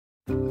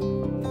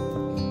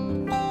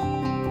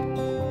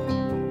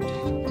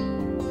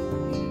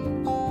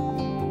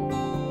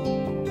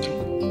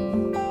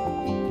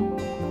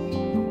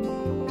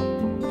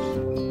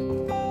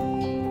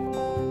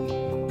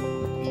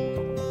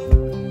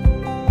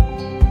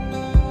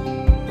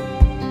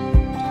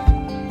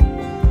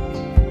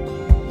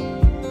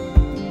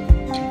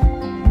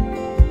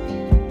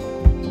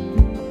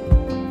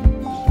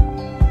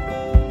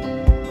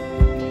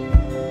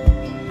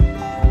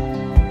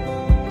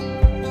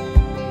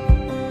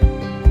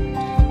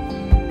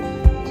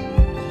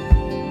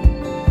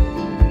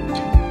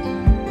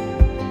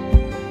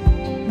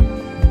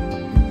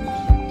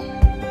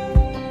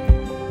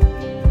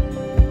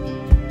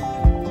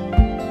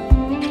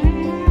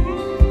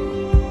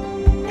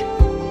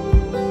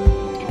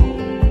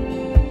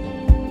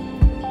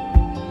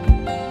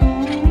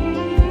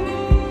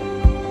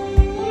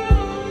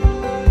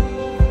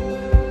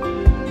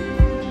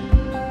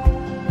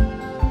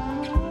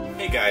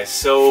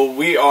So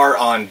we are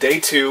on day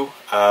 2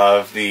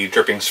 of the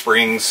Dripping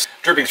Springs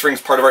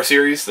part of our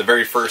series, the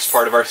very first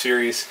part of our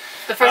series.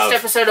 The first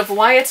episode of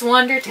WYATTS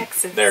Wander,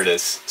 Texas. There it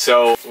is.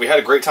 So we had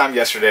a great time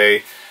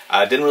yesterday.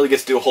 Didn't really get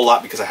to do a whole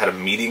lot because I had a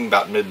meeting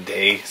about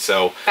midday.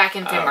 So back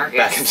in San Marcos.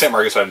 Back in San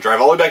Marcos. So I had to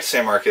drive all the way back to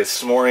San Marcos.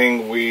 This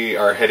morning we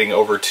are heading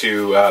over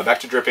to back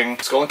to Dripping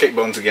Skull and Cake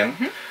Bones again,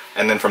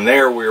 and then from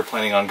there we are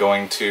planning on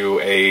going to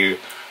a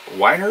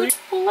winery.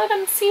 We'll let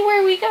them see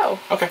where we go.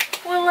 Okay.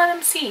 We'll let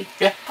them see.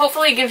 Yeah.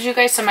 Hopefully it gives you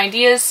guys some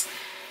ideas.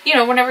 You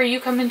know, whenever you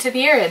come into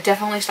the area,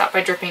 definitely stop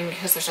by Dripping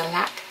because there's a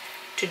lot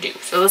to do.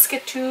 So let's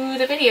get to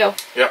the video.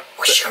 Yep.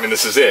 I mean,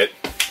 this is it.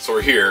 So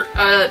we're here.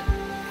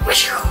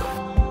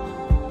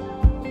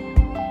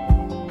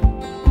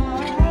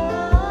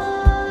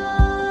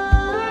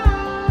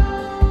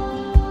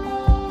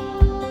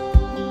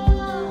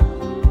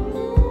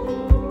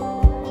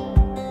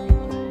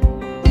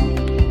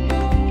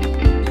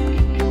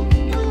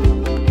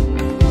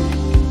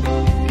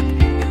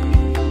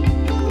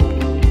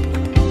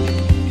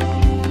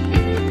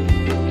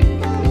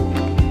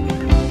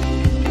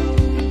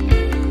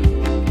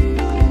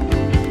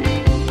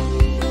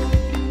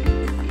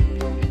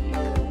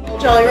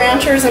 Jolly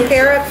Ranchers and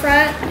pear up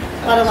front,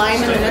 a lot of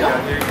lime in the middle.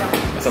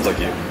 That sounds like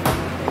you.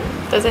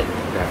 Does it?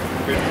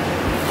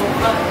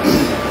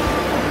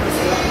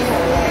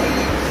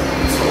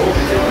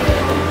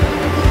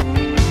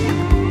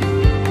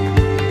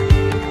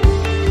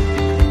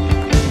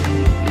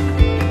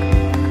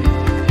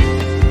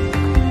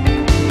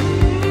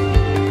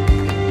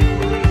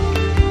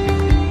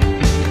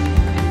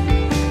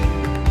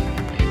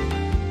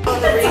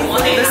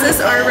 This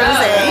is our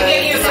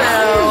rosé,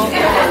 so you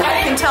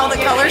can tell the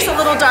color's a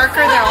little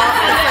darker. The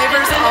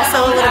flavor's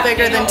also a little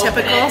bigger than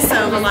typical,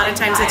 so a lot of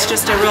times it's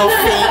just a real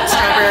faint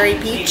strawberry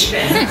peach.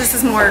 This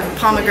is more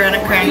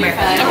pomegranate cranberry.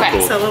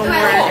 Okay. So a little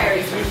more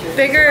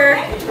bigger,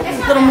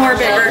 because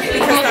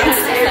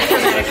that's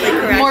grammatically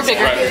correct. More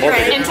bigger.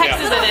 Right. In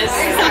Texas it is.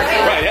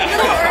 Right, yeah. A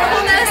little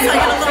herbalness, I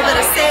get a little bit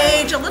of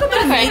sage, a little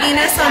bit of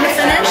meatiness on the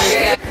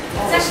finish.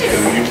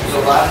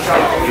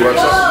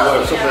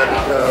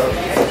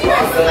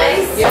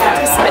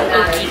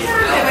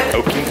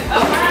 Oaky.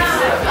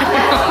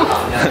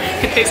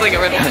 It tastes like a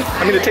red wine.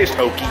 I mean, it tastes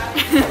oaky.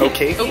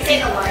 Okay. Okay.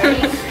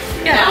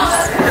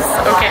 Yes,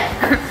 it's okay.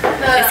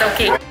 It's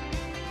okay.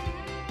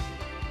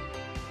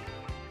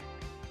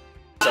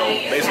 So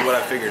basically what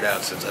I figured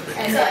out since I've been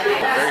here, the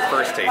very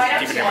first taste,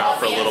 keep it in your mouth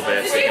for a little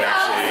bit so you can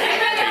actually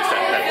taste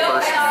that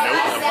first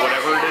note of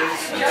whatever it is.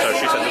 And so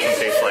she said this one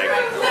tastes like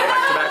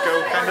pipe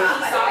tobacco, kind of.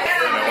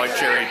 You know, like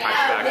cherry pipe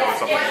tobacco or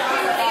something.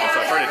 And so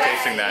I started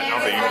tasting that. I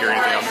don't think you can hear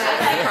anything else.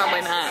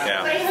 Probably not.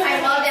 Yeah.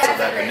 So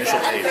that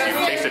initial taste, you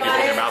can taste it if you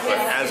hold it in your mouth, but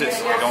as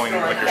it's going,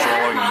 like you're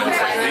swallowing and it's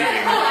like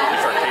leaving, you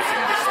start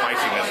tasting the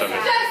spiciness of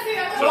it.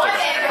 So it's like a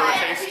pepper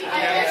taste.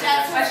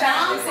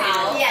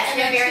 Yes,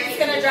 he's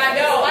gonna drive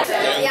it. I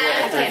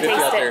can't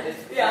taste it.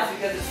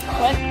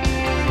 What?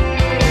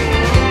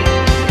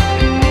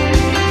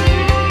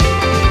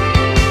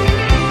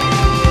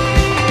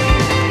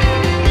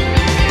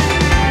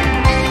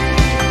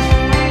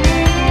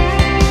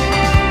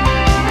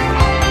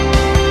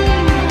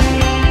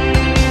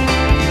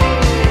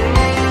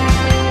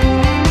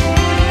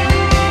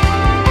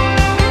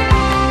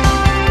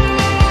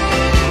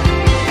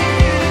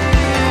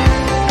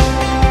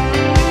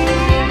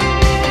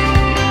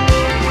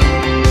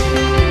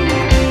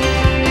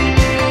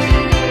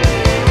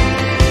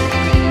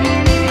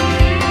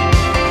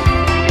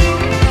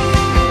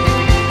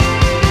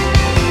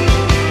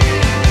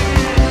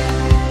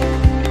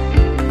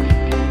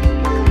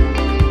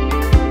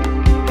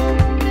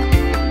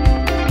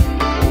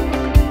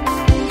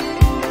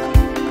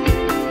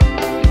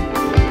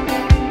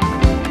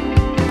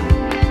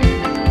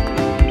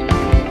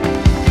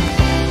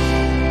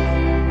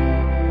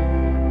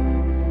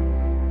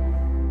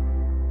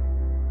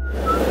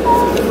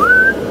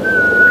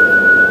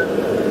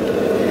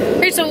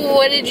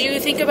 what did you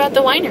think about the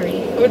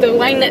winery or the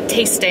wine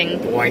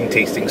tasting? Wine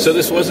tasting. So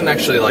this wasn't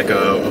actually like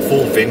a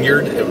full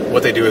vineyard.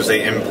 What they do is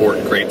they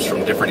import grapes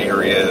from different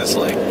areas,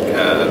 like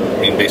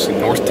basically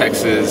North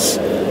Texas,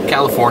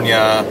 California,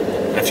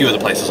 and a few other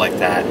places like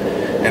that.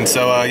 And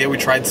so yeah, we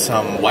tried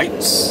some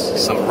whites,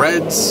 some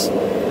reds,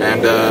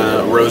 and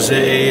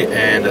rosé,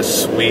 and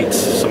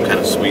some kind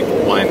of sweet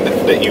wine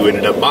that you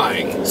ended up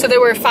buying. So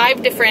there were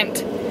 5 different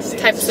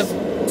types of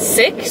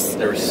 6.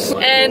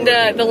 And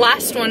the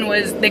last one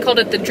was, they called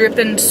it the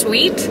Drippin'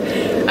 Sweet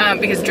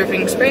because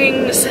Dripping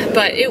Springs,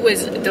 but it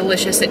was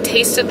delicious. It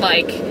tasted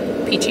like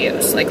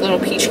Peachios, like little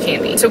peach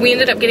candy. So we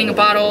ended up getting a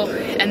bottle,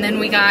 and then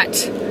we got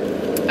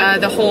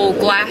the whole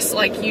glass,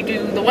 like you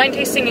do the wine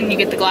tasting and you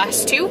get the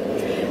glass too.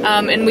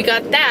 And we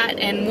got that,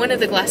 and one of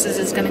the glasses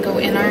is gonna go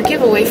in our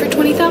giveaway for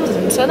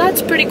 20,000. So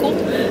that's pretty cool.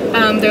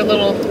 They're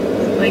little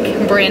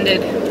like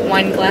branded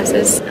wine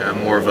glasses. Yeah,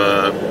 I'm more of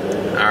a,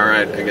 all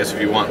right, I guess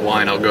if you want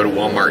wine, I'll go to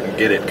Walmart and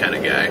get it kind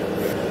of guy.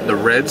 The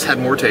reds had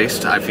more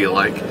taste, I feel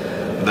like.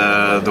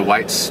 The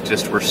whites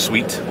just were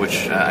sweet,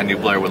 which I knew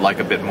Blair would like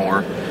a bit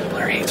more.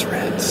 Blair hates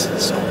reds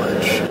so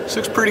much.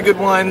 6 pretty good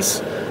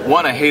wines.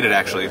 One I hated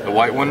actually, the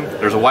white one.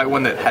 There's a white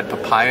one that had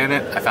papaya in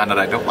it. I found out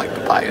I don't like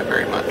papaya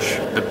very much.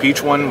 The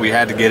peach one, we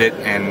had to get it,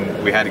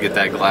 and we had to get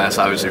that glass,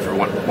 obviously, for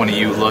one of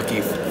you lucky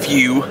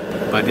few.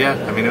 But yeah,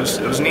 I mean, it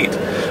was neat.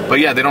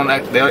 But yeah,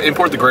 they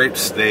import the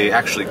grapes, they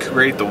actually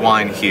create the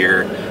wine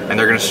here, and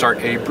they're gonna start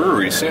a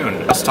brewery soon.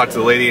 I also talked to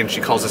the lady, and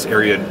she calls this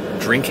area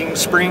Drinking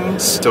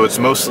Springs. So it's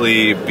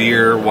mostly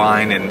beer,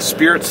 wine, and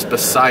spirits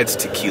besides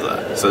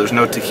tequila. So there's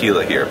no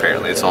tequila here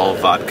apparently. It's all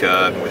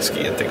vodka and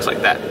whiskey and things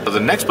like that. So the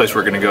next place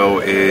we're gonna go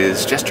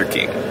is Jester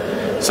King.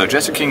 So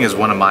Jester King is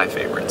one of my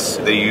favorites.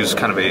 They use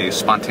kind of a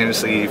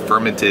spontaneously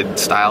fermented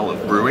style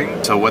of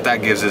brewing. So what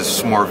that gives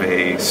is more of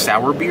a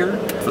sour beer.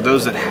 For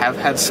those that have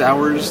had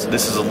sours,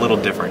 this is a little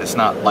different. It's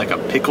not like a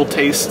pickle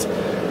taste.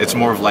 It's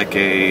more of like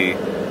a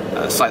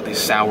slightly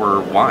sour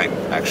wine,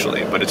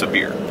 actually, but it's a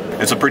beer.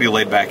 It's a pretty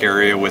laid-back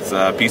area with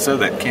pizza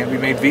that can be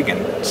made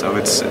vegan. So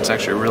it's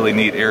actually a really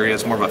neat area.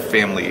 It's more of a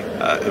family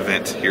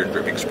event here in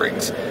Dripping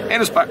Springs.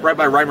 And it's right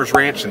by Reimer's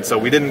Ranch, and so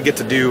we didn't get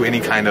to do any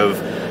kind of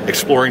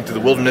exploring through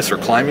the wilderness or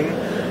climbing.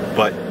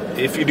 But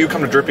if you do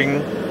come to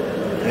Dripping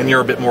and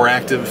you're a bit more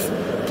active,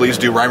 please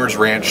do Reimer's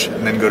Ranch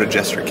and then go to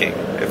Jester King.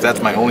 If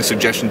that's my only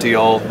suggestion to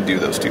y'all, do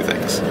those 2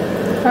 things.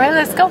 All right,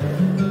 let's go.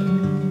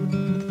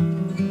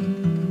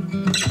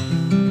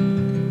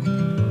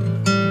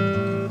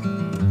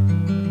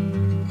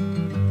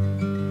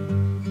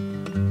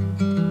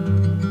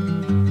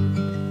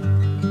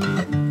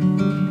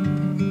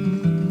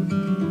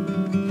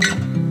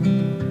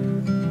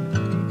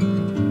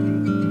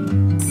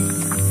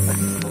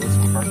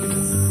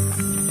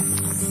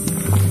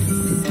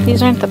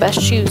 These aren't the best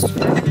shoes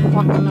for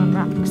walking on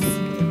rocks.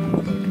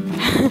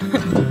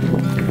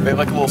 They have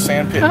like a little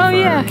sand pit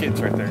for kids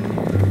right there.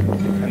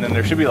 And then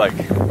there should be like,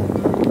 I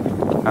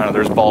don't know,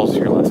 there's balls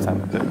here last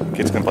time that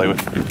kids can play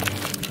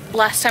with.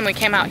 Last time we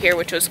came out here,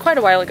 which was quite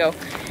a while ago,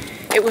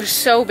 it was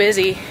so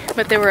busy,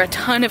 but there were a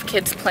ton of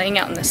kids playing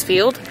out in this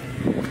field.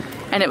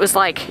 And it was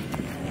like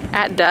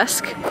at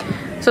dusk.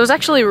 So it was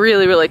actually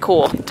really, really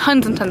cool.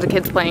 Tons and tons of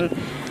kids playing.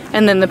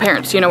 And then the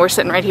parents, you know, were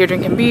sitting right here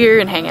drinking beer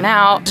and hanging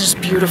out. It's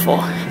just beautiful.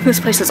 This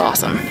place is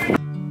awesome.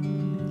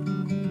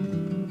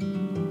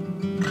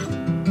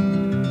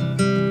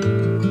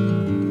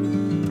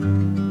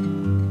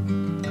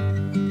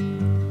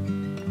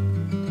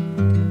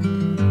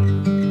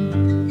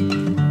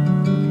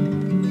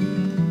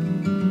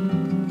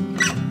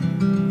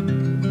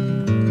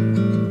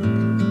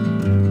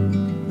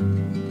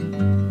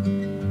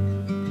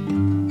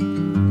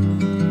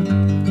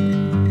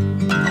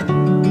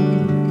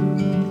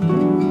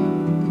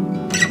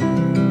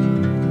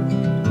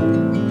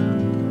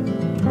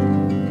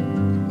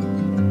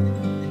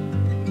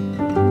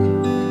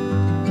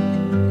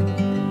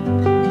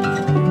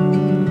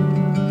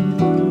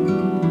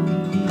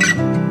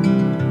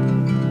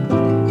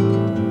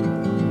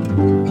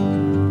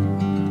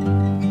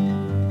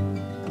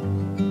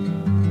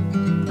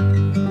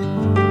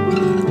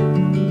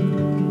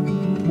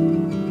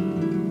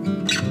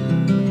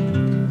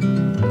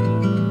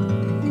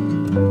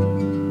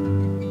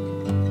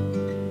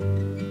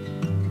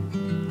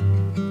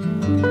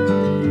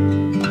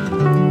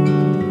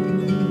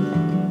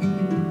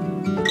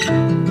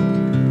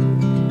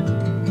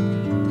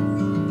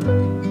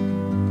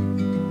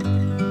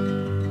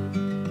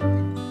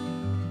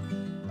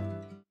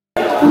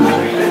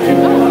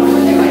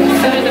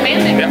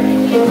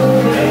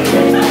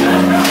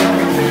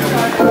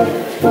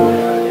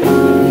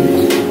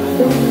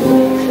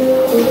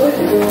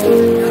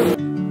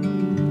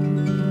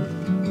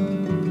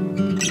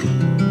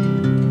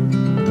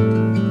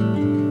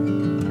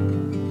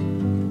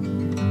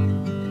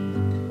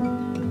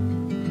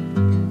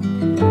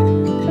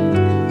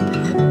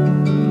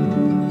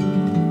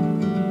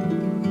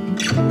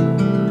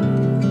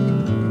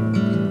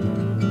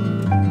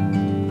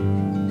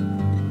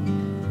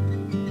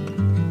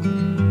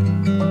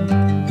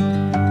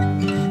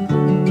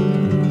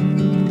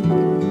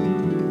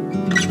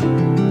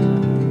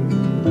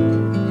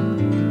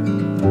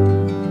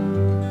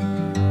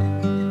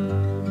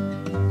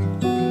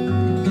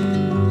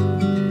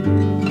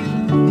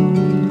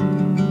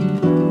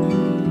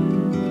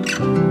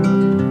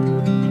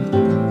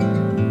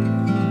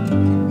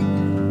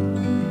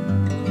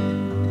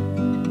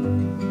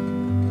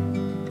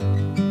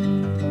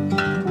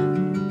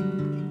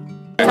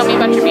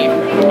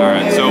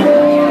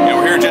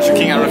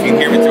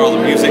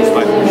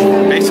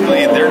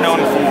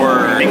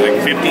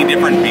 50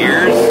 different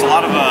beers. A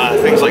lot of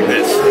things like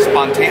this,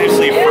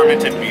 spontaneously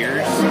fermented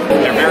beers.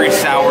 They're very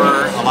sour,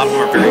 a lot of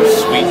them are very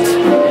sweet.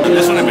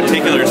 This one in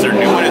particular is their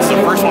new one. It's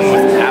the first one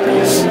with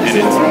apples in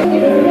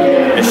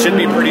it. It should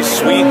be pretty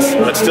sweet,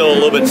 but still a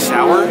little bit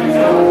sour.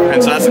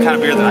 And so that's the kind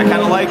of beer that I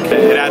kind of like.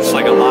 It adds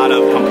like a lot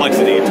of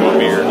complexity to a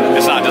beer.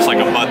 It's not just like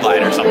a Bud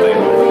Light or something.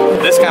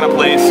 This kind of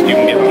place, you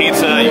can get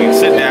pizza, you can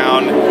sit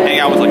down, hang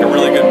out with like a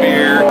really good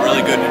beer,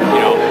 really good,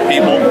 you know,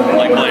 people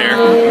like Blair.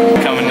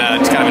 Come and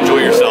just kind of enjoy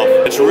yourself.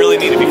 It's really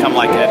neat if you come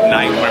like at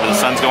night whenever the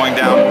sun's going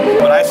down.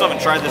 But I still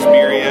haven't tried this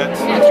beer yet.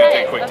 So I'm just gonna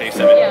take a quick taste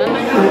of it.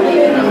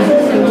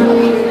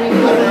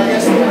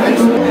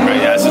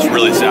 Alright, yeah, this is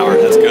really sour.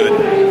 That's good.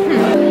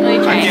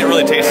 I can't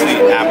really taste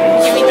the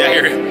apples. Yeah,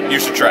 here, you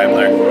should try them,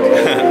 Blair.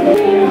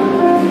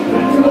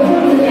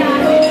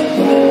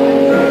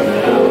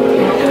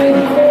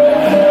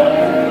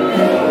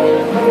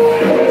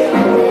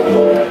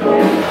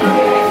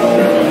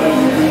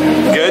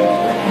 Good?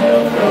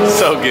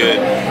 So good.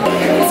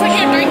 It's like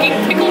you're drinking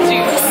pickle juice.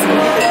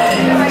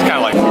 It's kind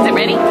of like... Is it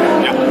ready?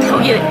 Yeah. Go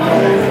get it.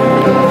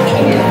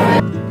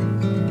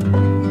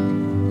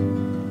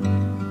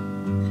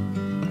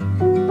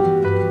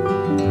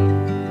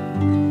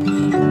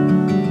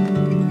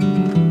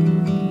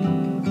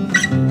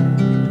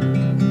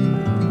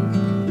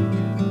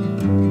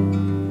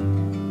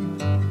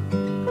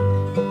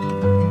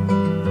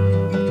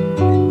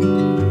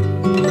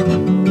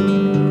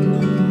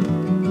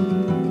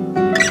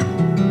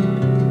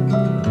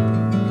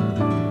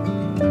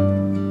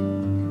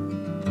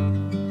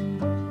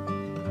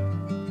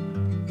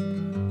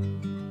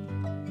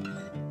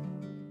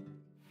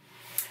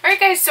 Alright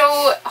guys,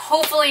 so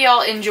hopefully y'all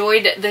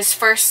enjoyed this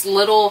first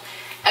little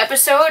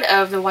episode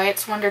of the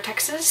WYATTS Wonder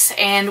Texas,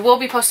 and we'll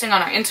be posting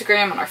on our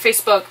Instagram, on our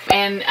Facebook,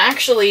 and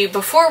actually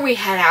before we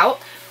head out,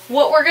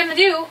 what we're gonna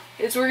do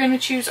is we're gonna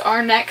choose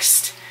our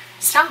next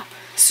stop.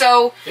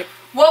 So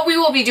what we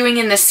will be doing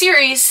in this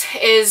series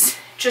is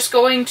just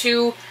going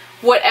to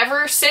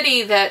whatever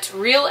city that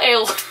Real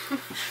Ale,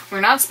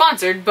 we're not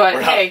sponsored,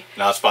 but hey,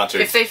 not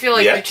sponsored. If they feel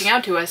like reaching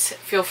out to us,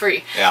 feel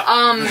free.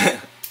 Yeah.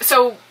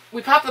 So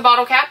we pop the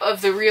bottle cap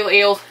of the Real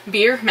Ale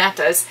beer, Matt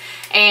does,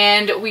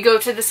 and we go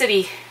to the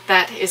city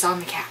that is on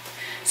the cap.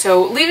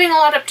 So leaving a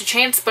lot up to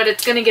chance, but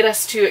it's going to get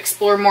us to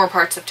explore more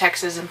parts of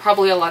Texas and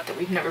probably a lot that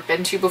we've never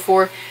been to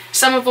before.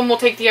 Some of them will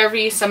take the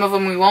RV, some of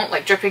them we won't,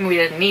 like Dripping we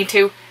didn't need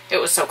to. It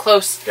was so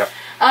close. Yep.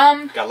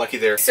 Got lucky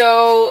there.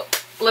 So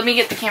let me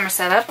get the camera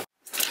set up.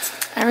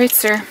 Alright,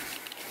 sir.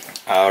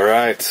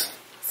 Alright.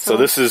 So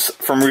this is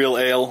from Real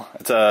Ale.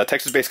 It's a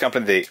Texas-based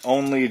company. They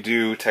only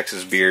do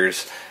Texas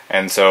beers.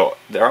 And so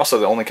they're also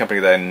the only company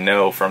that I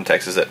know from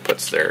Texas that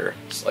puts their,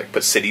 like,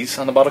 puts cities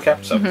on the bottle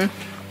cap. So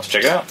let's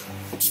check it out.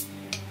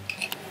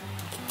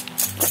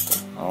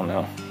 Oh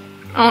no.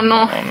 Oh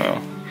no. Oh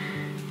no.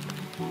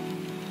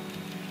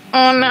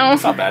 Oh no.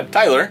 It's not bad.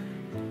 Tyler.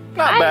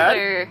 Not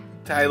bad.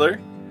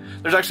 Tyler.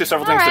 There's actually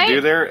several things to do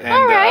there,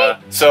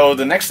 and so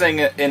the next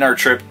thing in our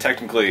trip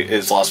technically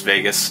is Las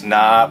Vegas,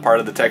 not part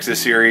of the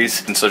Texas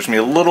series, and so there's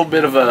gonna be a little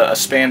bit of a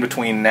span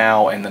between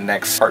now and the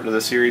next part of the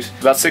series.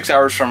 About 6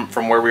 hours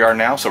from where we are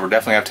now, so we're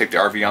definitely gonna take the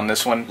RV on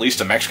this one. At least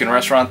a Mexican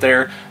restaurant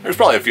there. There's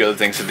probably a few other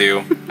things to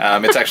do.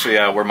 It's actually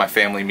where my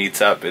family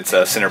meets up. It's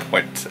a center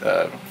point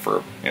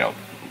for, you know,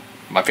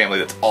 my family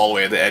that's all the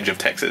way at the edge of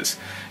Texas,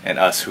 and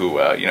us who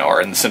you know,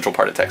 are in the central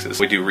part of Texas.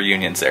 We do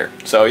reunions there.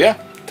 So yeah.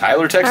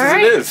 Tyler, Texas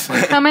it is.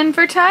 We're coming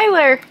for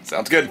Tyler.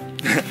 Sounds good.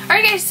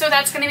 Alright guys, so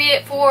that's going to be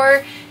it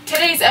for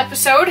today's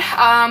episode.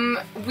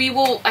 We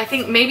will, I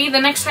think maybe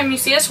the next time you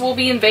see us, we'll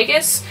be in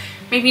Vegas.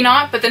 Maybe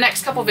not, but the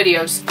next couple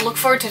videos. Look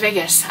forward to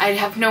Vegas. I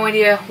have no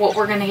idea what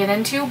we're going to get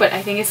into, but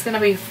I think it's going to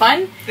be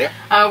fun. Yeah.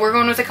 We're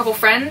going with a couple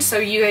friends, so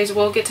you guys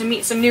will get to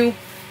meet some new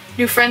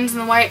friends in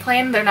the Wyatt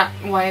clan. They're not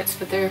Wyatts,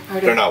 but they're part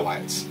of... They're not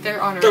Wyatts.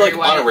 They're honorary They're like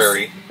Wyatts.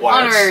 honorary Wyatts.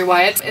 Honorary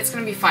Wyatts. It's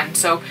going to be fun.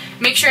 So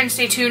make sure and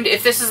stay tuned.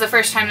 If this is the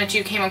first time that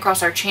you came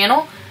across our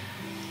channel,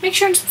 make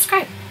sure and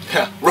subscribe.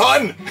 Yeah.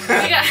 Run!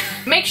 Yeah.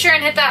 Make sure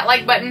and hit that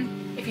like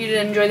button if you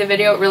did enjoy the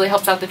video. It really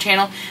helps out the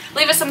channel.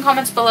 Leave us some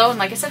comments below, and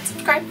like I said,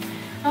 subscribe.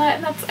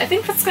 And I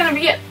think that's going to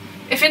be it.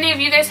 If any of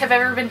you guys have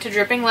ever been to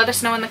Dripping, let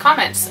us know in the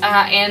comments.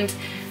 And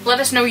let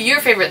us know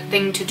your favorite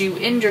thing to do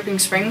in Dripping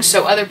Springs,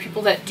 so other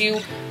people that do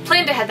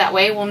plan to head that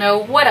way will know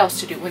what else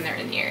to do when they're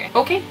in the area.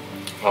 Okay?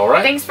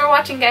 Alright. Thanks for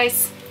watching,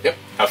 guys. Yep.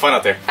 Have fun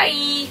out there.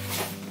 Bye.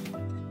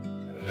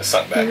 Just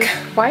sunk back.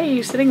 Why are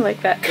you sitting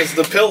like that? Because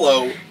the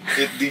pillow,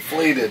 it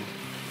deflated.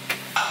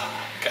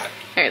 God.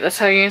 Alright, that's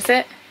how you're gonna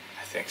sit?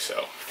 I think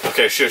so.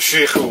 Okay,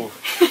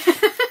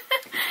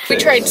 We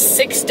tried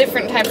 6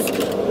 different types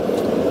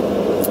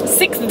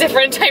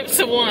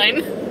of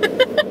wine.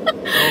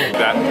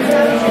 That.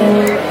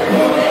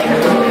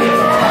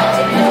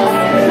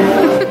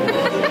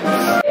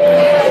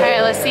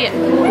 Alright, let's see it.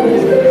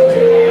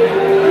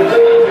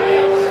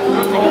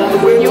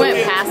 You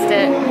went past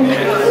it.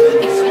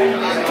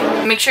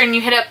 Make sure and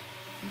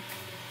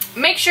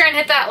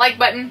hit that like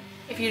button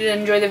if you did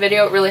enjoy the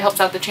video. It really helps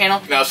out the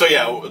channel. Now, so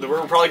yeah,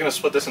 we're probably going to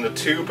split this into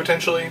 2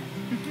 potentially.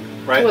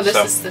 right? Well, this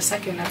is the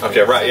second episode.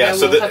 Okay, right, yeah.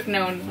 So we'll have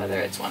known whether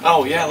it's one.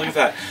 Oh, yeah, look at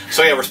that.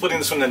 So yeah, we're splitting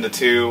this one into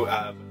two.